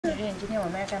俊，今天我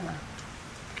们要干嘛？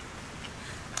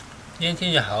今天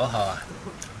天气好好啊，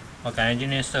我感觉今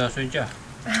天适合睡觉。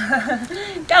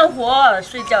干活，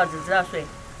睡觉只知道睡。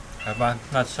好吧，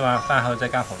那吃完饭后再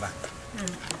干活吧。嗯。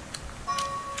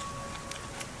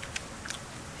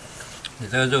你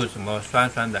这个肉怎么酸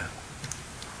酸的？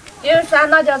因为酸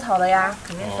辣椒炒的呀，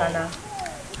肯定酸的。哦、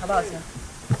好不好吃？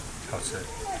好吃。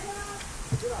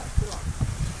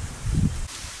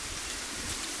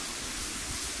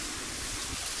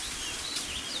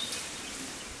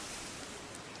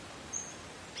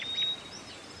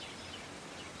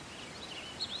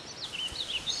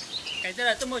改造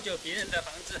了这么久别人的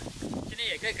房子，今天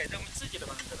也可以改造我们自己的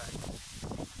房子了。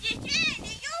李军，你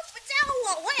又不叫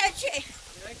我，我也去。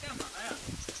你来干嘛呀？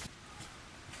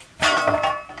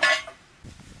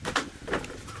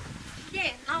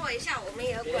对，拉我一下，我们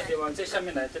也要过来。别往这下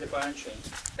面来，这里不安全。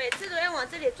每次都要往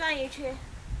这里转一圈。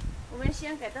我们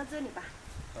先改到这里吧。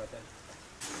好的。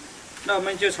那我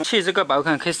们就从砌这个宝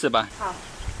坎开始吧。好。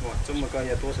哇，这么高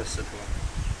要多少石头啊？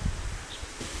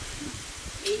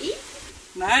咦？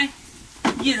来，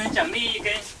一人奖励一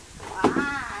根。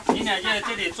哇！你俩就在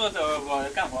这里坐着，我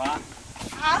干活啊。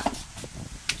好。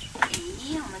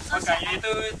咦，我们坐我下来。感觉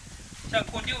都像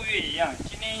过6月一样，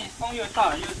今天风又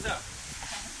大又热。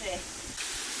对。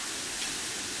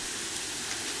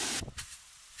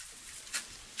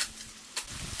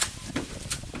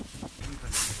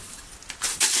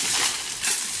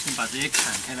先把这些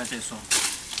砍开了再说。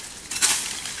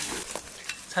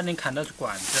差点砍到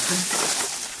管子。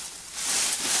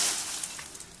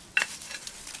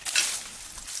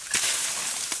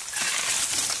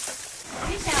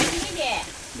你小心一点。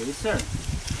没事儿。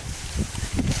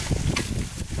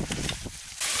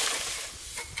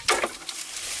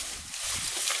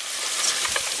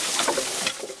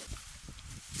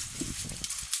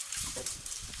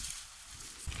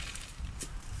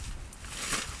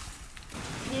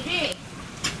李俊，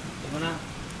怎么了？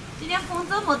今天风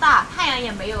这么大，太阳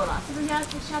也没有了，是不是要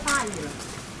下大雨了？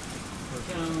好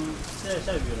像在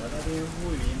下雨了，那边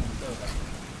乌云笼罩的。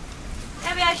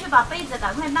要不要去把被子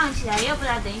赶快晾起来？要不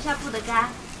然等一下不得干。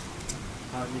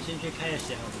好，你先去看一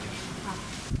下好不好？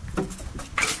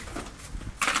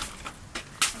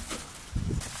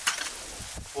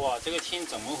好。哇，这个天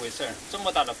怎么回事？这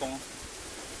么大的风，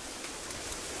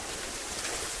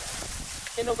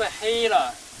天都快黑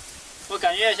了，我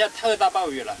感觉要下特大暴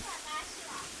雨了。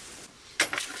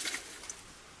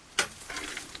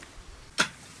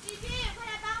李军，快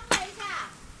来帮我一下。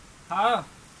好。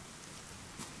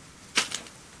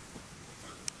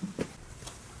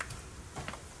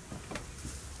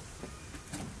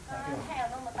太阳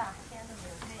那么大，现在都没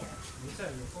有太阳。没事，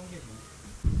有风就行。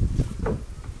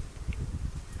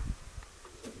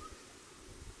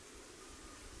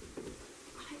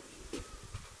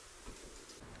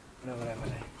过来。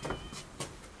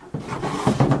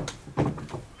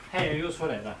太阳又出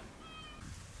来了，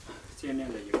这样晾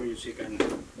了以后又吹干了。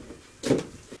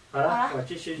好了，我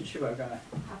继续去把干了。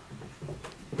好。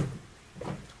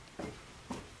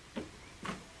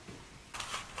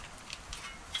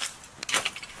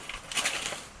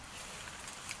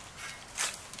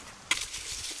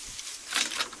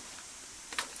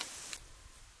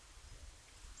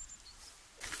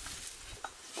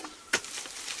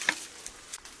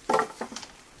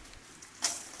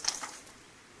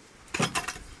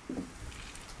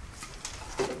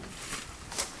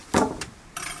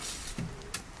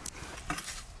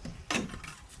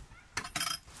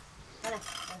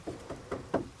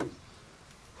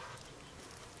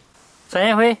闪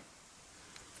一回，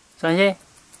闪现。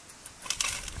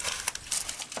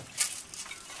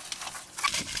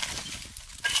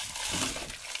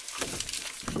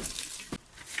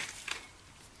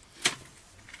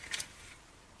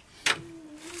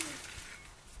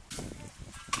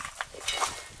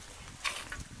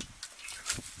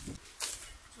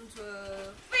冲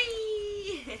车飞，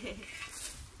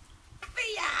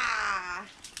飞呀！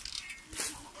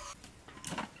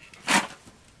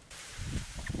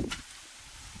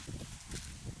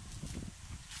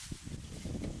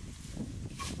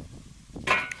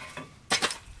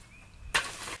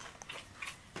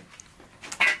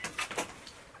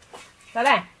来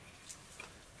来。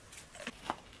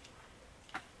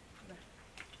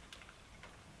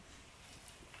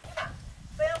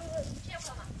不要见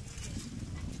过嘛。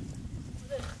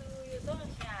这书有东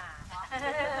西啊！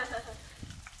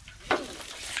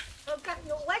好看，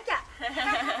有我家。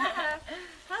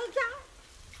好看，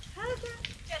好看。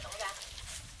这懂的。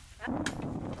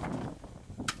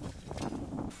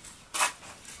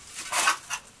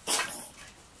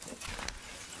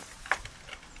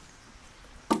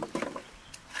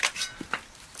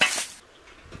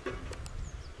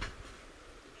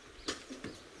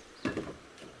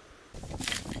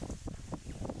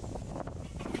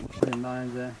相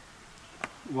当是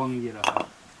稳一了哈。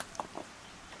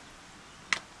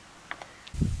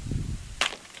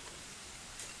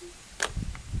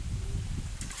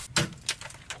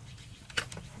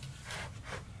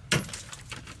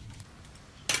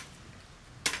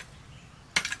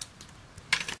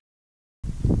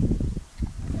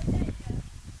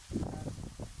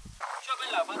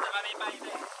老房子外面搬一堆，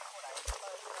过来。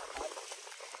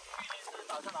去年是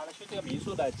早上拿来修这个民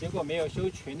宿的，结果没有修，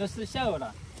全都失效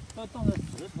了，都冻成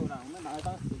石头了。我们拿来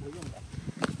当石头用的。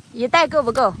一袋够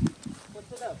不够？不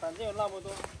知道，反正有那么多，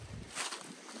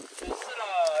损失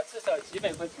了至少几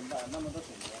百块钱吧，那么多水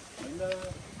泥，全都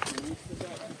已经失效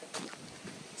了。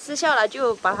失效了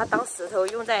就把它当石头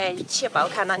用在切薄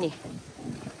坎那里。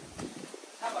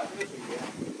他把这个水泥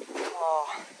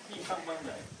地上崩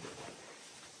的。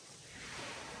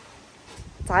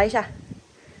砸一下，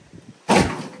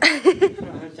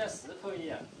像石头一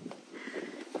样。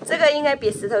这个应该比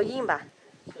石头硬吧？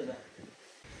是的。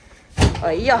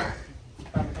哎呀，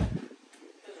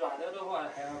软的话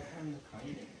还要扛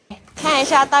一点。看一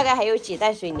下大概还有几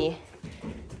袋水泥，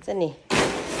这里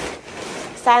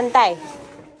3袋、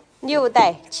6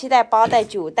袋、7袋、8袋、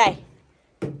9袋，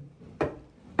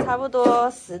差不多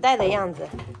10袋的样子，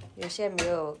有些没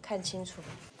有看清楚。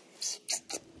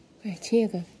哎，切一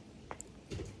个。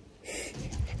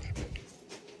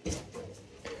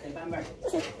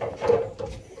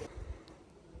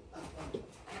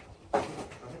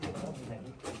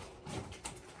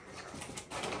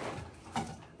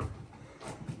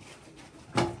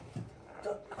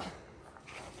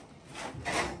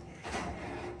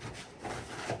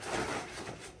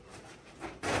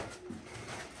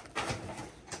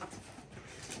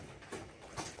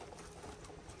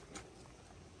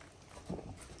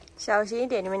小心一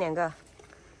点，你们2个。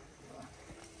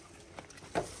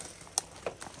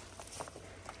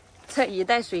这一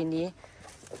袋水泥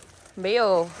没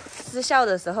有失效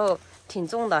的时候挺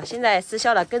重的，现在失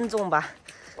效了更重吧？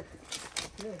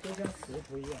没有，就像石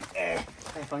头一样。哎，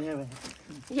放下呗。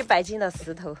100斤的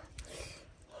石头。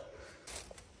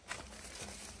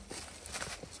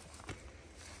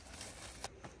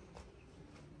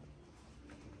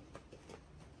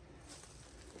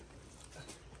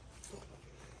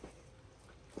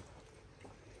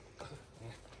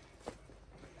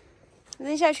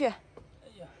扔下去。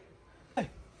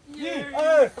1、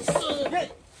2、4，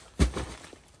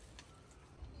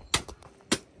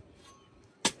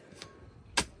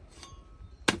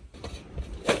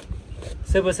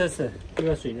奢不奢侈？这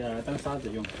个水的当沙子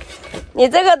用。你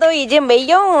这个都已经没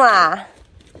用了。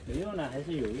没用了，还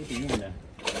是有一点用的。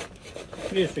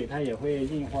遇水它也会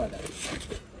硬化的。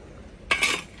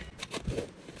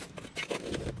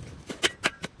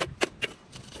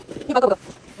100够不够？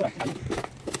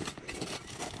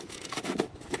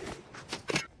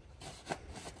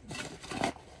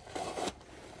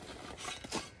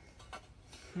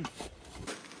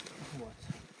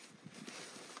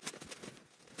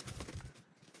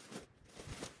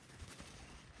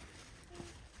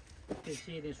再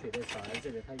接一点水的洒在这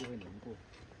里，它就会凝固。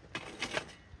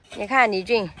你看李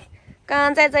俊，刚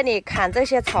刚在这里砍这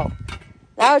些草，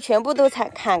然后全部都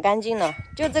砍干净了，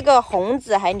就这个红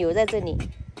籽还留在这里。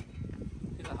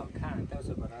这个好看，到时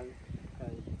候把它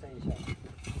移正一下。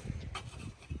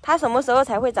它什么时候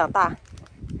才会长大？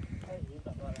它已经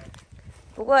长大了。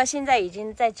不过现在已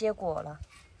经在结果了，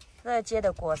这结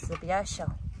的果实比较小。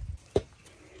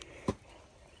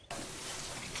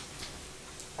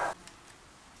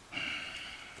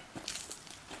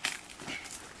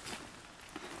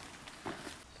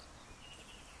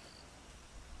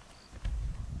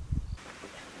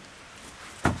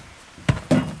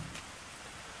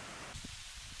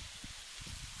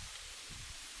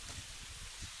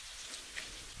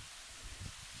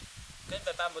根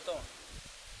本搬不动。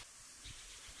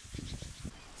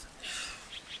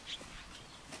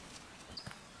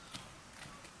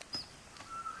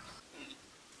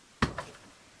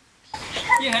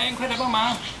一涵，快点帮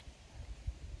忙！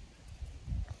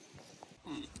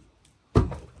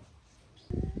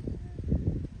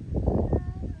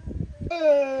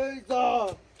哎走，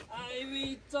哎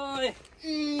喂，在，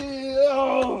一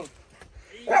二，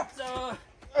走，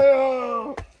哎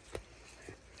呦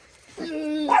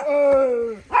，1、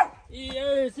2、1、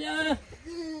2、3， 1、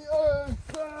2、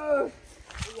3，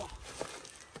哇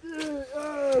，1、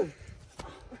2，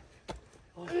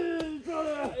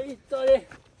哎，这里，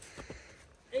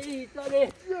哎，这里，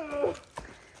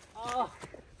啊，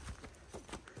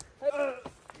哎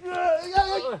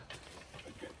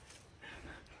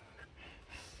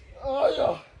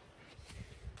呀，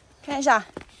看一下，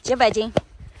几百斤。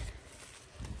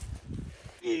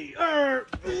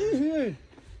 1、2，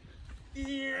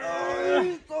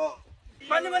走，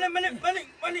慢点，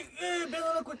别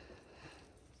让它滚。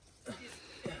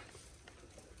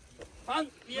放1、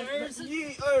2、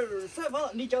3，1、2、3，放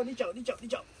了，你脚。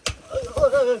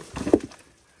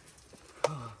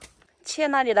切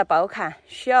那里的薄坎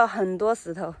需要很多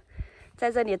石头，在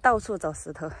这里到处找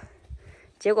石头，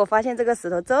结果发现这个石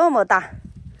头这么大。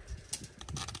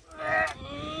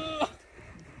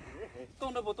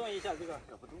动都不动一下，这个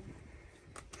搞不动。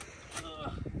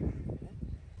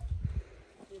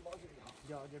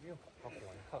这边好火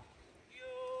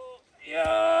呀！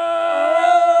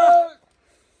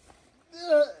靠！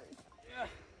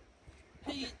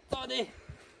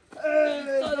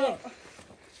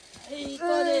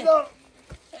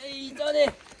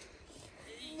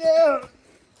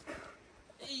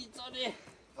嘿，走的，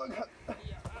我看，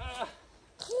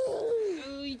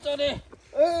走的。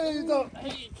哎走，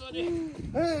嘿，走的，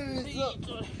哎嘿，走，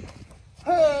走的，哎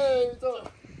走，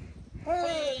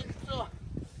嘿，走，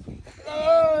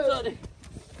哎走的，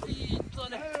嘿，走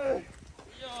的，哎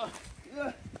哟，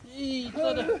呀，嘿，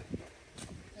走的，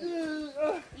哎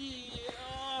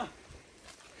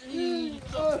嘿，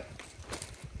走，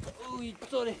哦，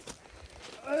走的，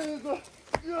哎走，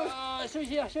啊，休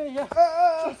息一下，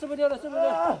哎吃不掉了，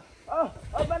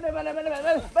慢点，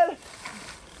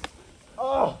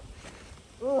啊，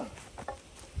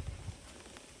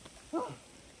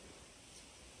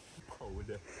厚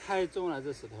的，太重了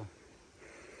这石头，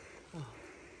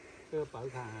这个薄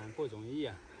坎不容易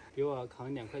啊，比我扛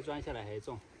2块砖下来还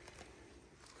重。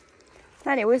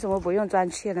那你为什么不用砖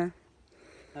砌呢？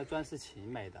那砖是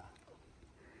勤买的，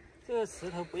这个石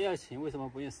头不要勤，为什么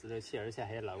不用石头砌，而且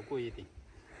还牢固一点？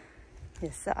也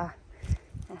是啊，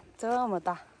这么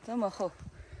大，这么厚。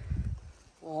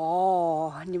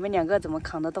哦，你们2个怎么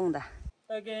扛得动的？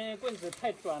那根棍子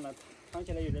太短了，扛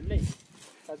起来有点累。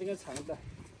把这个长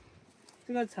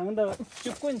的，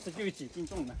就棍子就有几斤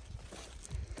重了。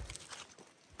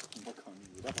我扛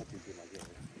你的，他进去了就。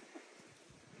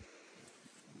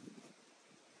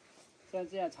像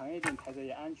这样长一点抬着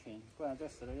也安全，不然这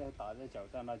石头要打在脚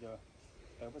上，那就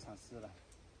得不偿失了。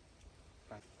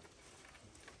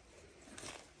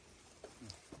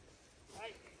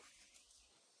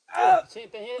行，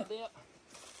等一下。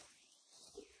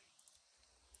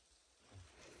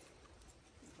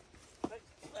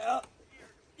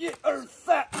1、2、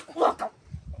3，我靠！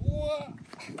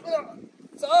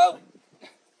走！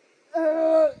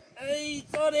哎，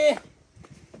走的！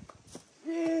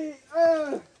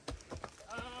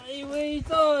哎，喂，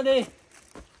走的！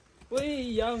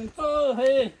喂，羊走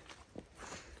嘿！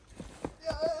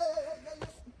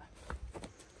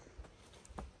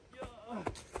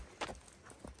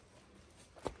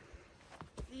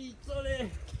嘿，走的！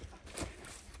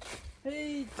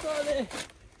嘿，走的！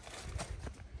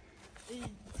嘿，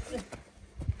走的！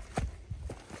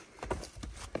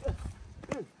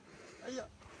哎呀！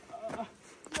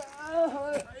哎，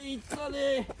走的！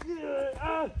哎，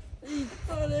走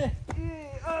的！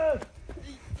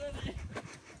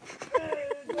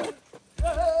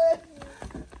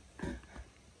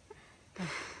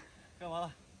干嘛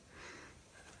了？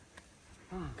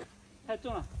太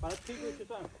重了，把它推过去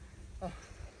算了。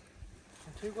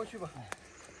推过去吧。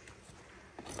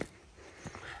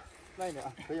慢一点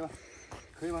啊，可以吗？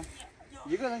可以吗？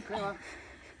一个人可以吗？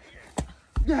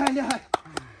厉害！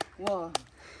哇！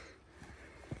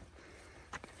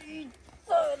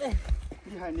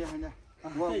厉害！这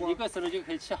一个石头就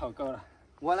可以砌好高了。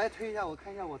我来推一下，我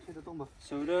看一下我推得动不？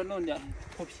手都弄掉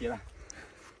脱皮了。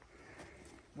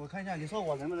我看一下，你说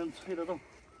我能不能推得动？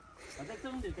我在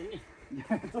中间等你。你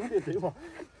重点推我。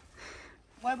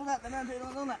我也不看能不能推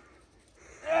得动的。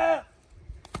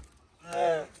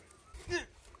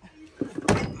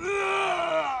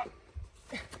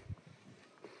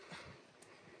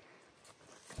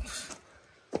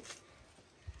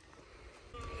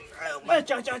慢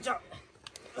脚。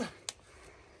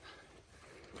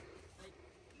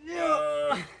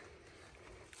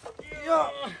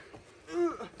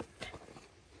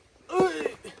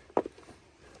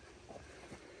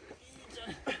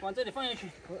往这里放下去。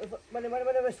慢点，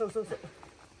手。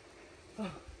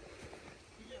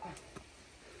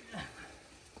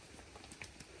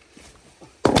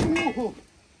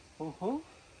哦吼！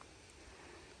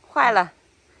坏了，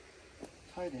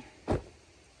差一点。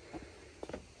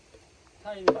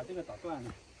差一点把这个打断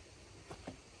了。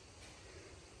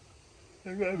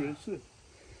应该没事。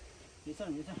没事。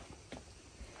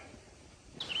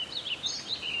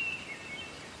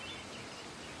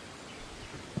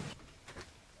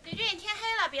李俊，天黑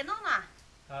了，别弄了，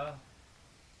好，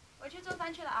我去做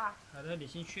饭去了啊。好的，你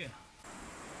先去。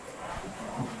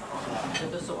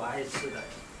这都是我爱吃的，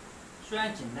虽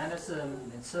然简单，但是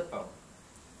能吃饱。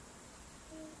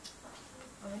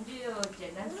我们就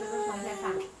简单吃个酸菜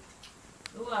饭。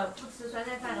如果不吃酸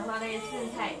菜饭的话，那些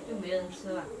剩菜就没人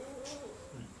吃了。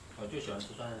我就喜欢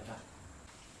吃酸菜饭。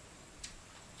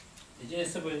你今天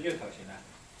是不是又讨嫌了？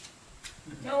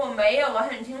那我没有，我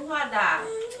很听话的。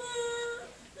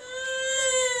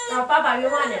那爸爸又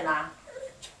慢点啦，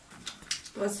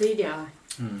多吃一点啊。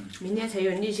明天才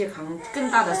有力气扛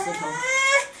更大的石头。